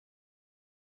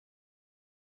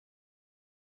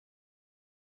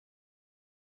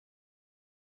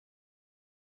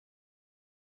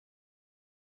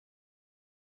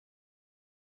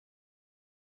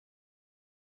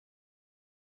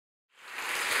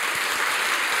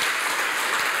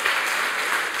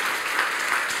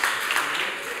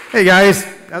Hey guys,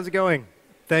 how's it going?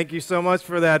 Thank you so much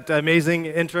for that amazing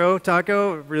intro,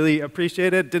 Taco. Really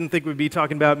appreciate it. Didn't think we'd be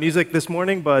talking about music this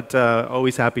morning, but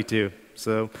always happy to.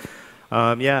 So,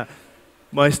 yeah,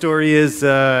 my story is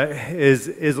a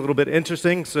little bit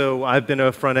interesting. So I've been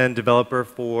a front-end developer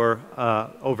for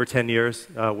over 10 years,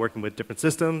 working with different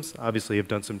systems. Obviously, I've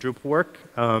done some Drupal work.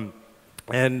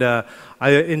 And I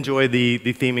enjoy the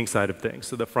theming side of things.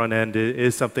 So the front end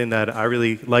is something that I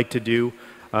really like to do.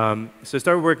 So I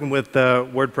started working with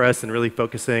WordPress and really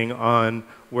focusing on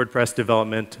WordPress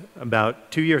development about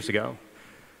 2 years ago.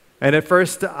 And at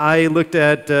first, I looked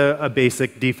at a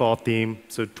basic default theme,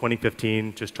 so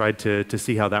 2015, just tried to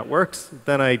see how that works.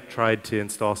 Then I tried to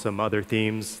install some other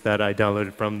themes that I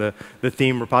downloaded from the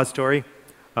theme repository.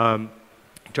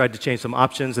 Tried to change some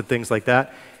options and things like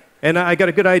that. And I got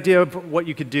a good idea of what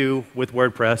you could do with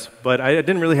WordPress, but I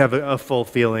didn't really have a full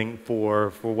feeling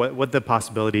for what the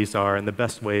possibilities are and the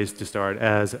best ways to start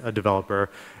as a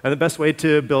developer and the best way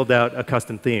to build out a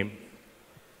custom theme.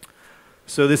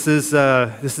 So this is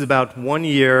about 1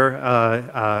 year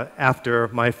after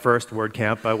my first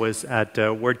WordCamp. I was at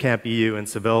WordCamp EU in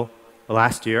Seville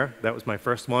last year. That was my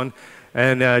first one.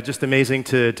 And just amazing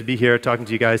to be here talking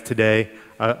to you guys today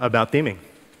about theming.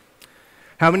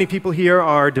 How many people here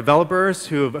are developers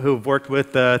who've worked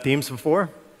with themes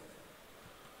before?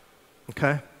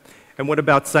 Okay. And what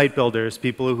about site builders,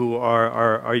 people who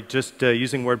are just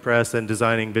using WordPress and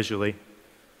designing visually?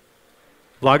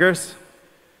 Bloggers?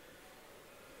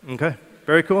 Okay,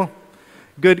 very cool.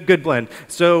 Good blend.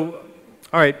 So,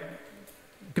 all right,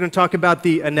 I'm going to talk about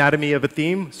the anatomy of a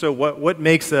theme. So what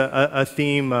makes a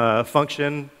theme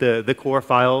function, the core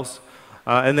files.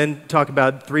 And then talk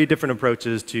about 3 different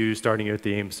approaches to starting your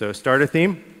theme. So starter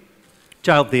theme,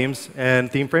 child themes,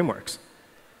 and theme frameworks.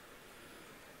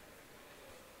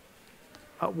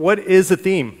 What is a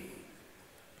theme?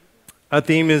 A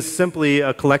theme is simply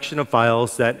a collection of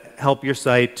files that help your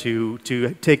site to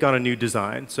take on a new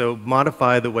design. So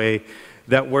modify the way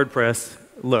that WordPress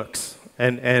looks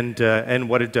and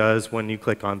what it does when you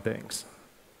click on things.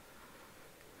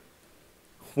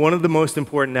 One of the most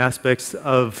important aspects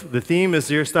of the theme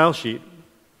is your style sheet.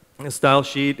 A style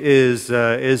sheet is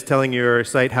telling your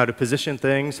site how to position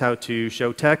things, how to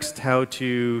show text, how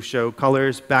to show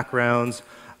colors, backgrounds,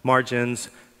 margins,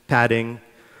 padding.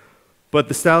 But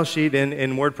the style sheet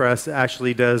in WordPress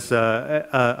actually does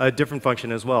a different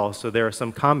function as well. So there are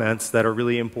some comments that are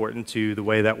really important to the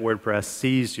way that WordPress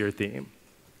sees your theme.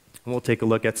 And we'll take a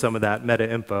look at some of that meta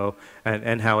info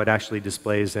and how it actually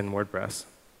displays in WordPress.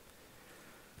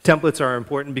 Templates are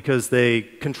important because they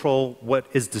control what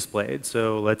is displayed.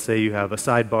 So let's say you have a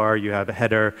sidebar, you have a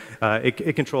header.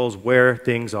 It controls where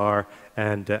things are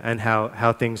and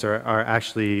how things are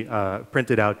actually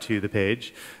printed out to the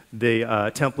page. The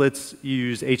templates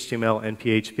use HTML and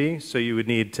PHP, so you would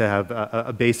need to have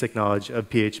a basic knowledge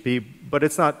of PHP, but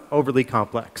it's not overly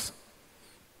complex.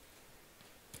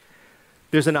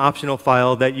 There's an optional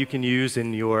file that you can use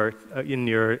in your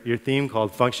theme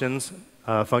called functions.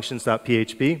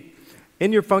 Functions.php.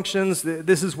 In your functions,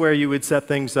 this is where you would set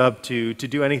things up to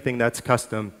do anything that's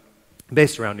custom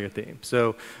based around your theme.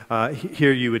 So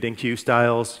here you would enqueue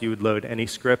styles, you would load any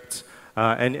scripts,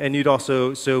 and you'd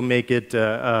also make it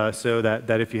so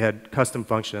that if you had custom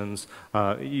functions,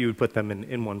 you would put them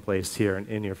in one place here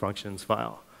in your functions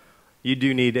file. You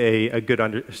do need a good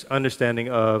understanding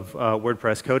of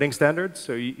WordPress coding standards,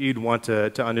 so you'd want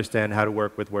to understand how to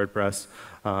work with WordPress,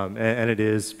 and it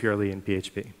is purely in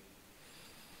PHP.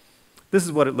 This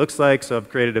is what it looks like. So I've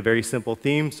created a very simple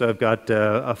theme. So I've got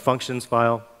a functions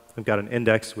file, I've got an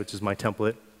index, which is my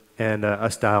template, and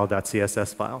a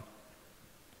style.css file.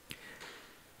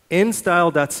 In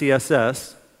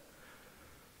style.css,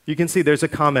 you can see there's a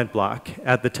comment block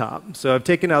at the top. So I've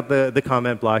taken out the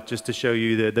comment block just to show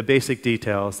you the basic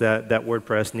details that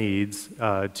WordPress needs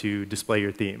to display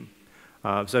your theme.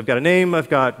 So I've got a name, I've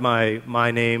got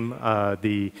my name,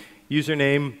 the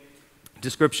username,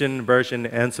 description, version,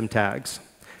 and some tags.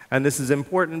 And this is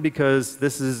important because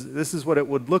this is what it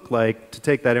would look like to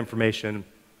take that information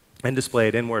and display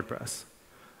it in WordPress.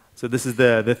 So this is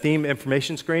the theme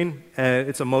information screen, and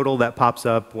it's a modal that pops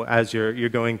up as you're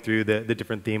going through the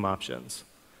different theme options.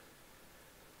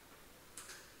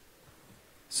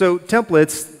 So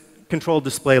templates control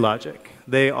display logic.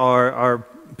 They are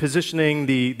positioning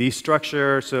the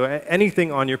structure, so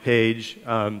anything on your page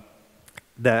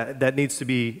that needs to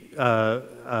be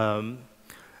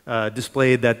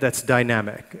displayed that's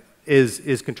dynamic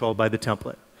is controlled by the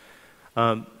template.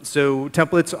 So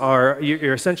templates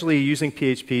you're essentially using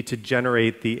PHP to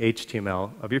generate the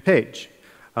HTML of your page.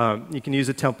 You can use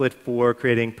a template for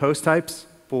creating post types,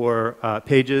 for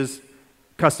pages,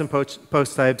 custom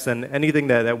post types, and anything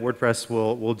that WordPress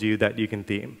will do that you can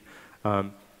theme.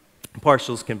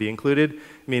 Partials can be included,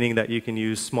 meaning that you can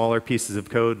use smaller pieces of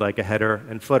code like a header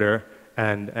and footer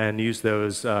and use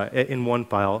those in one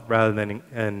file rather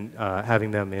than having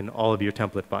them in all of your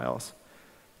template files.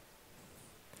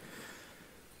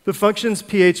 The functions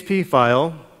PHP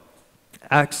file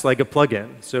acts like a plugin.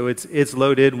 So it's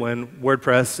loaded when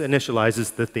WordPress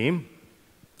initializes the theme.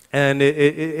 And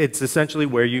it's essentially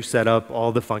where you set up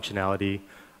all the functionality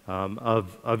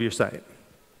of your site.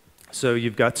 So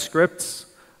you've got scripts,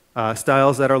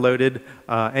 styles that are loaded,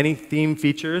 any theme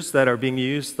features that are being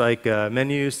used, like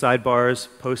menus, sidebars,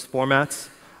 post formats.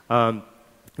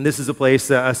 This is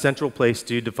a central place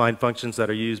to define functions that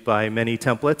are used by many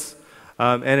templates.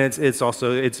 And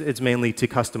it's mainly to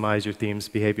customize your theme's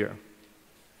behavior.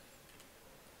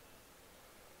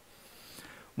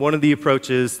 One of the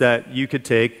approaches that you could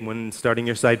take when starting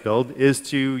your site build is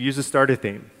to use a starter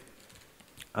theme.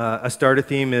 A starter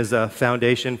theme is a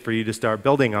foundation for you to start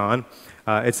building on.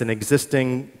 It's an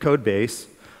existing code base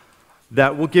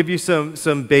that will give you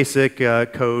some basic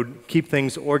code, keep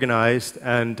things organized,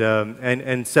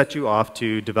 and set you off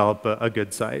to develop a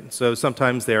good site. So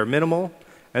sometimes they are minimal,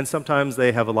 and sometimes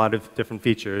they have a lot of different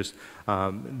features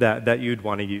that you'd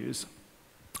want to use.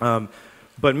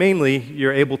 But mainly,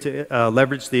 you're able to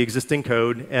leverage the existing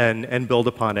code and build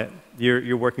upon it.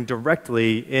 You're working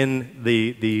directly in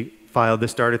the file, the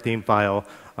starter theme file.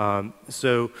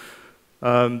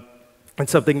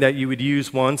 It's something that you would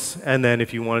use once, and then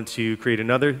if you wanted to create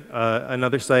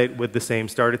another site with the same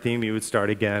starter theme, you would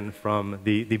start again from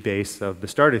the base of the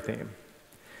starter theme.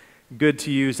 Good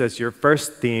to use as your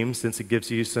first theme, since it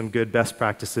gives you some good best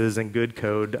practices and good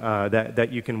code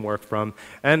that you can work from.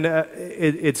 And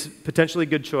it's potentially a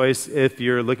good choice if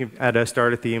you're looking at a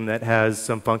starter theme that has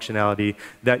some functionality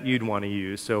that you'd want to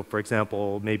use. So for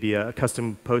example, maybe a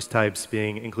custom post types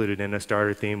being included in a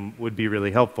starter theme would be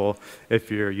really helpful if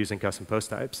you're using custom post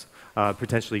types.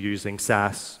 Potentially using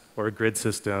Sass or a grid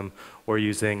system, or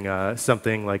using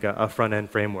something like a front-end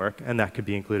framework, and that could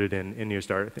be included in your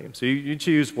starter theme. So you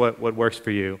choose what works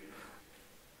for you.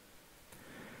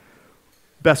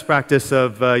 Best practice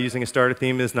of using a starter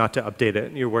theme is not to update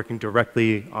it. You're working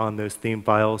directly on those theme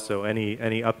files, so any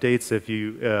updates, if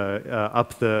you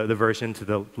up the version to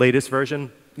the latest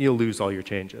version, you'll lose all your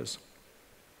changes.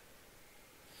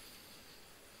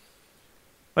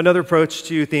 Another approach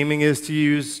to theming is to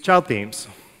use child themes.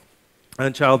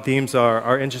 And child themes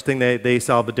are interesting. They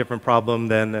solve a different problem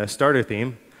than a starter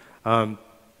theme.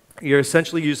 You're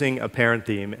essentially using a parent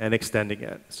theme and extending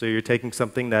it. So you're taking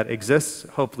something that exists,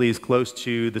 hopefully is close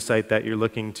to the site that you're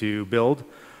looking to build,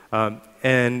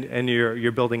 and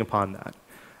you're building upon that.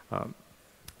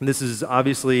 This is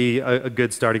obviously a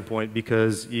good starting point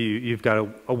because you've got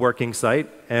a working site,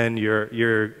 and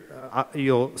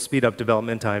you'll speed up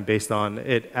development time based on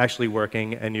it actually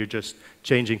working, and you're just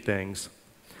changing things.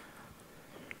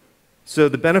 So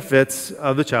the benefits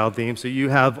of the child theme, so you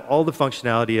have all the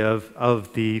functionality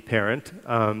of the parent.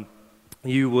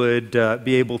 You would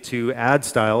be able to add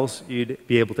styles. You'd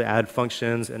be able to add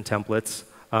functions and templates.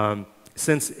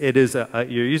 Since it is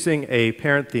you're using a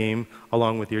parent theme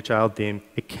along with your child theme,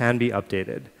 it can be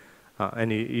updated.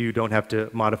 And you don't have to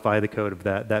modify the code of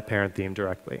that parent theme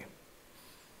directly.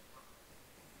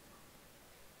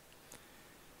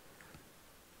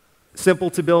 Simple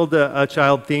to build a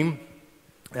child theme.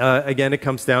 Again, it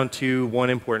comes down to one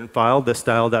important file, the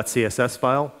style.css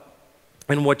file.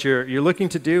 And what you're looking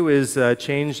to do is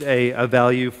change a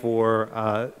value for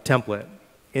template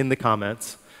in the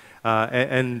comments.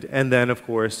 And then, of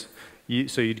course,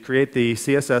 so you'd create the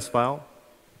CSS file,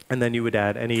 and then you would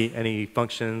add any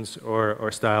functions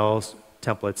or styles,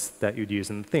 templates that you'd use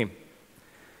in the theme.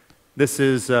 This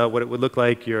is what it would look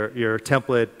like. Your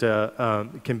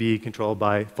template can be controlled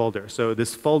by folder. So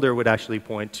this folder would actually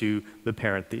point to the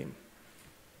parent theme.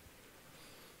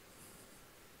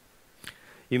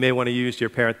 You may want to use your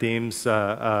parent theme's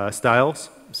styles.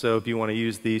 So if you want to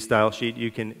use the style sheet,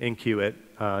 you can enqueue it.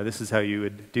 This is how you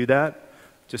would do that.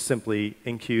 Just simply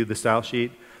enqueue the style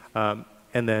sheet. And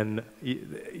then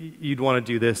you'd want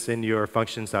to do this in your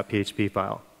functions.php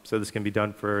file. So this can be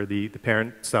done for the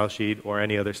parent style sheet or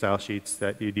any other style sheets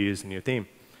that you'd use in your theme.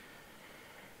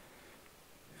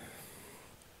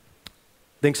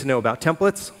 Things to know about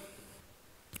templates.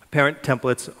 Parent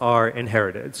templates are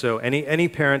inherited. So any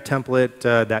parent template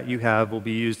that you have will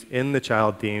be used in the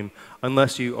child theme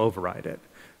unless you override it.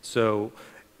 So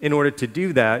in order to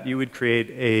do that, you would create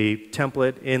a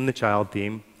template in the child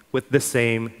theme with the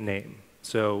same name.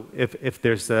 So if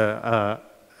there's the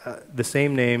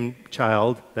same name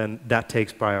child, then that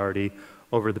takes priority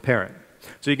over the parent.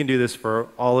 So you can do this for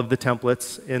all of the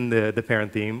templates in the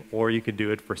parent theme, or you can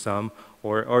do it for some,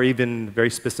 or even very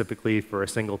specifically for a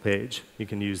single page. You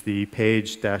can use the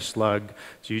page-slug,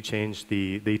 so you change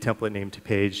the template name to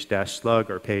page-slug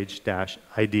or page-id,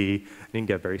 and you can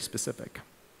get very specific.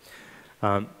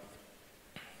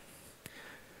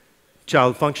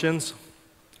 Child functions.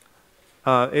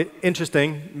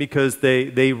 Interesting because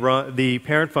the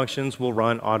parent functions will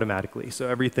run automatically. So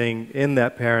everything in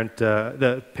that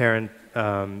the parent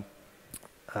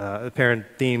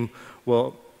theme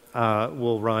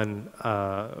will run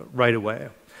right away.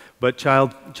 But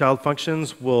child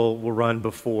functions will run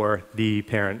before the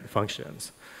parent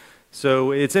functions.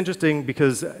 So it's interesting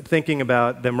because thinking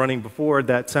about them running before,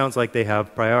 that sounds like they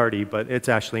have priority, but it's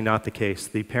actually not the case.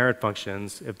 The parent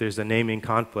functions, if there's a naming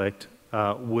conflict,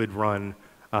 would run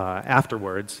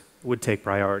afterwards, would take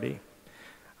priority.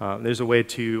 There's a way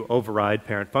to override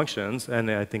parent functions,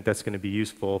 and I think that's going to be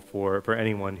useful for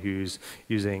anyone who's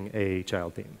using a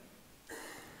child theme.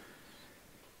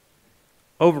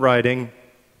 Overriding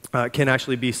can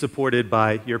actually be supported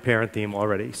by your parent theme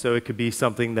already. So it could be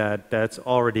something that's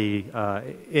already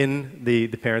in the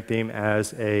parent theme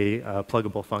as a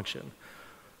pluggable function.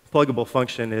 Pluggable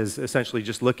function is essentially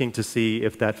just looking to see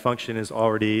if that function is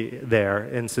already there.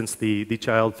 And since the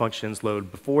child functions load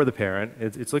before the parent,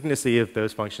 it's looking to see if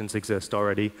those functions exist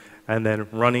already, and then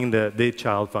running the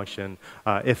child function.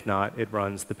 If not, it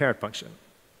runs the parent function.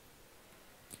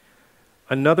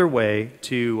 Another way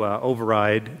to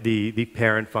override the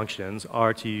parent functions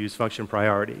are to use function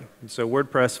priority. So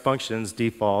WordPress functions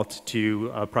default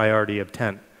to a priority of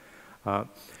 10.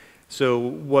 So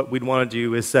what we'd want to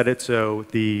do is set it so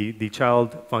the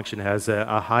child function has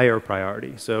a higher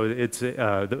priority. So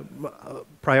the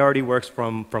priority works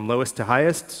from lowest to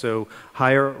highest, so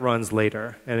higher runs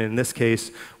later. And in this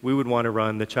case, we would want to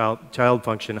run the child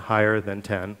function higher than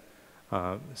 10.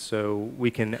 So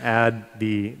we can add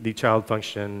the child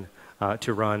function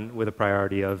to run with a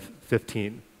priority of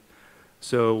 15.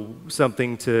 So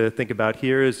something to think about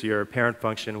here is your parent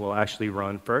function will actually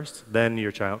run first, then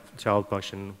your child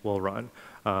function will run.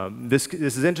 This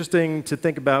is interesting to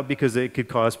think about because it could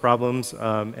cause problems,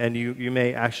 and you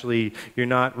may actually, you're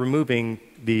not removing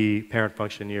the parent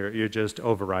function, you're just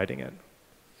overriding it.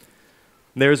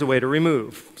 There's a way to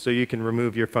remove. So you can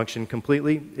remove your function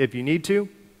completely if you need to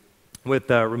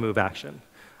with remove action.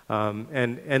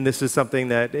 And this is something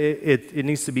that it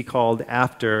needs to be called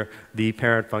after the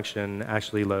parent function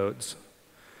actually loads.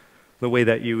 The way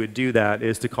that you would do that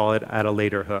is to call it at a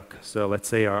later hook. So let's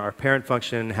say our parent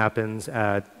function happens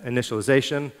at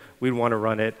initialization. We'd want to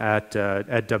run it at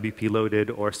WP loaded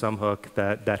or some hook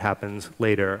that happens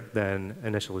later than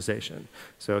initialization.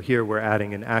 So here we're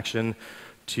adding an action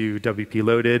to WP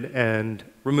loaded and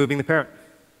removing the parent.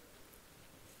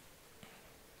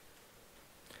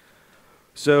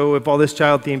 So if all this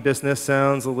child theme business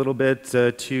sounds a little bit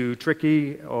too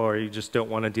tricky, or you just don't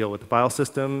want to deal with the file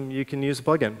system, you can use a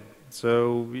plugin.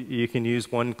 So you can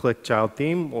use one-click child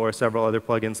theme or several other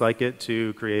plugins like it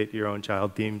to create your own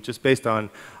child theme, just based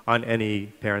on any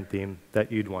parent theme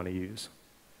that you'd want to use.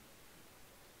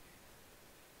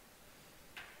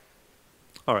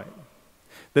 All right.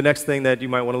 The next thing that you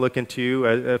might want to look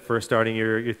into for starting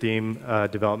your theme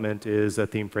development is a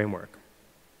theme framework.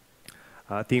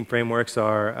 Theme frameworks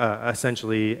are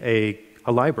essentially a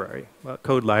library, a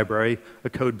code library, a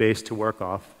code base to work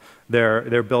off.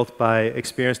 They're built by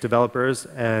experienced developers,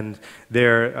 and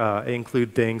they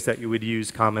include things that you would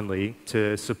use commonly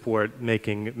to support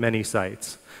making many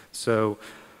sites. So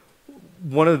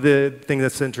one of the things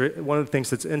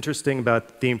that's interesting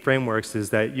about theme frameworks is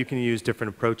that you can use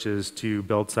different approaches to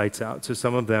build sites out. So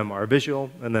some of them are visual,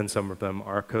 and then some of them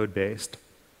are code-based.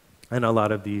 And a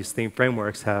lot of these theme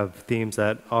frameworks have themes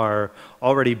that are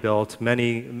already built,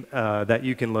 many that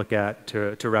you can look at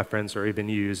to reference or even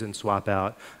use and swap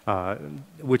out,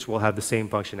 which will have the same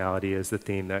functionality as the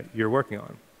theme that you're working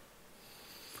on.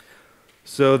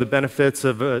 So the benefits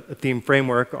of a theme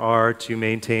framework are to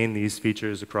maintain these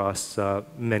features across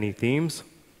many themes.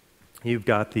 You've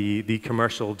got the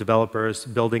commercial developers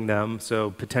building them, so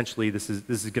potentially this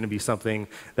is going to be something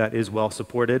that is well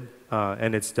supported,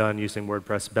 and it's done using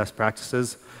WordPress best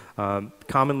practices.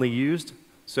 Commonly used,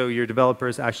 so your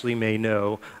developers actually may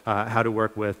know how to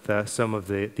work with some of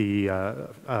the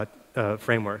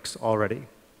frameworks already.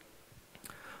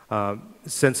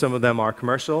 Since some of them are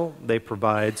commercial, they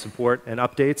provide support and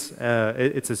updates.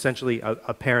 It's essentially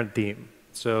a parent theme.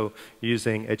 So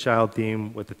using a child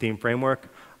theme with the theme framework,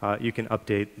 you can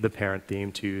update the parent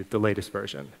theme to the latest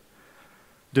version.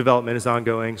 Development is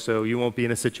ongoing, so you won't be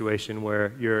in a situation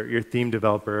where your theme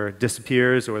developer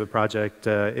disappears or the project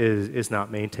is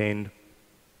not maintained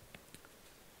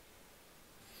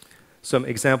Some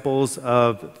examples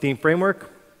of theme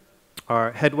framework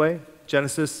are Headway,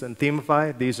 Genesis, and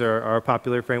Themify. These are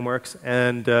popular frameworks.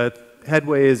 And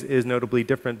Headway is notably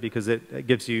different because it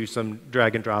gives you some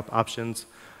drag and drop options.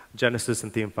 Genesis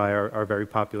and Themify are very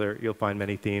popular. You'll find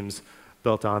many themes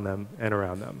built on them and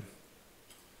around them.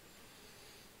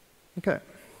 OK.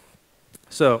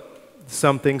 So to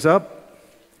sum things up,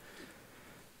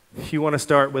 if you want to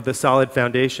start with a solid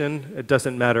foundation, it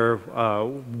doesn't matter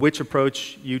which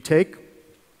approach you take,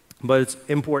 but it's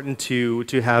important to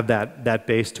have that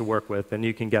base to work with, and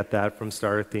you can get that from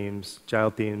starter themes,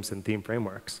 child themes, and theme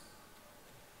frameworks.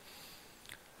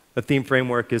 A theme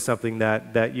framework is something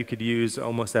that you could use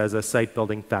almost as a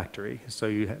site-building factory. So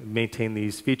you maintain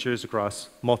these features across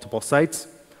multiple sites.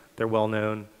 They're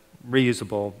well-known,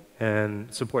 reusable,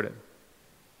 and supported.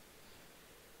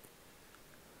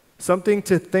 Something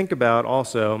to think about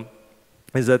also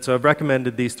is that, so I've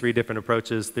recommended these 3 different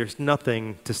approaches. There's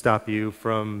nothing to stop you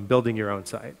from building your own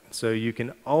site. So you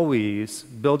can always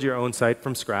build your own site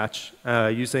from scratch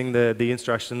using the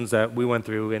instructions that we went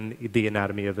through in the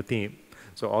anatomy of a theme.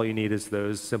 So all you need is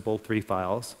those simple 3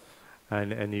 files,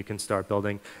 and you can start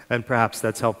building. And perhaps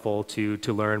that's helpful to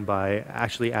learn by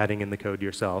actually adding in the code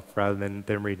yourself rather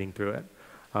than reading through it.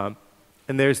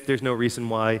 And there's no reason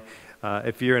why,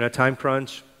 if you're in a time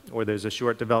crunch or there's a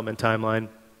short development timeline,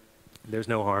 there's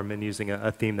no harm in using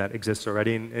a theme that exists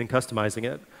already and customizing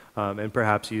it, and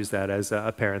perhaps use that as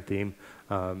a parent theme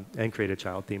and create a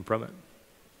child theme from it.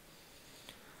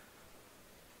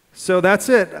 So that's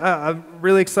it. I'm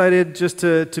really excited just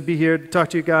to be here to talk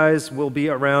to you guys. We'll be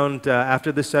around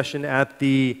after this session at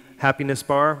the Happiness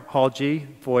Bar, Hall G,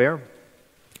 foyer.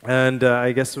 And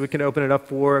I guess we can open it up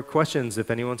for questions if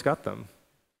anyone's got them.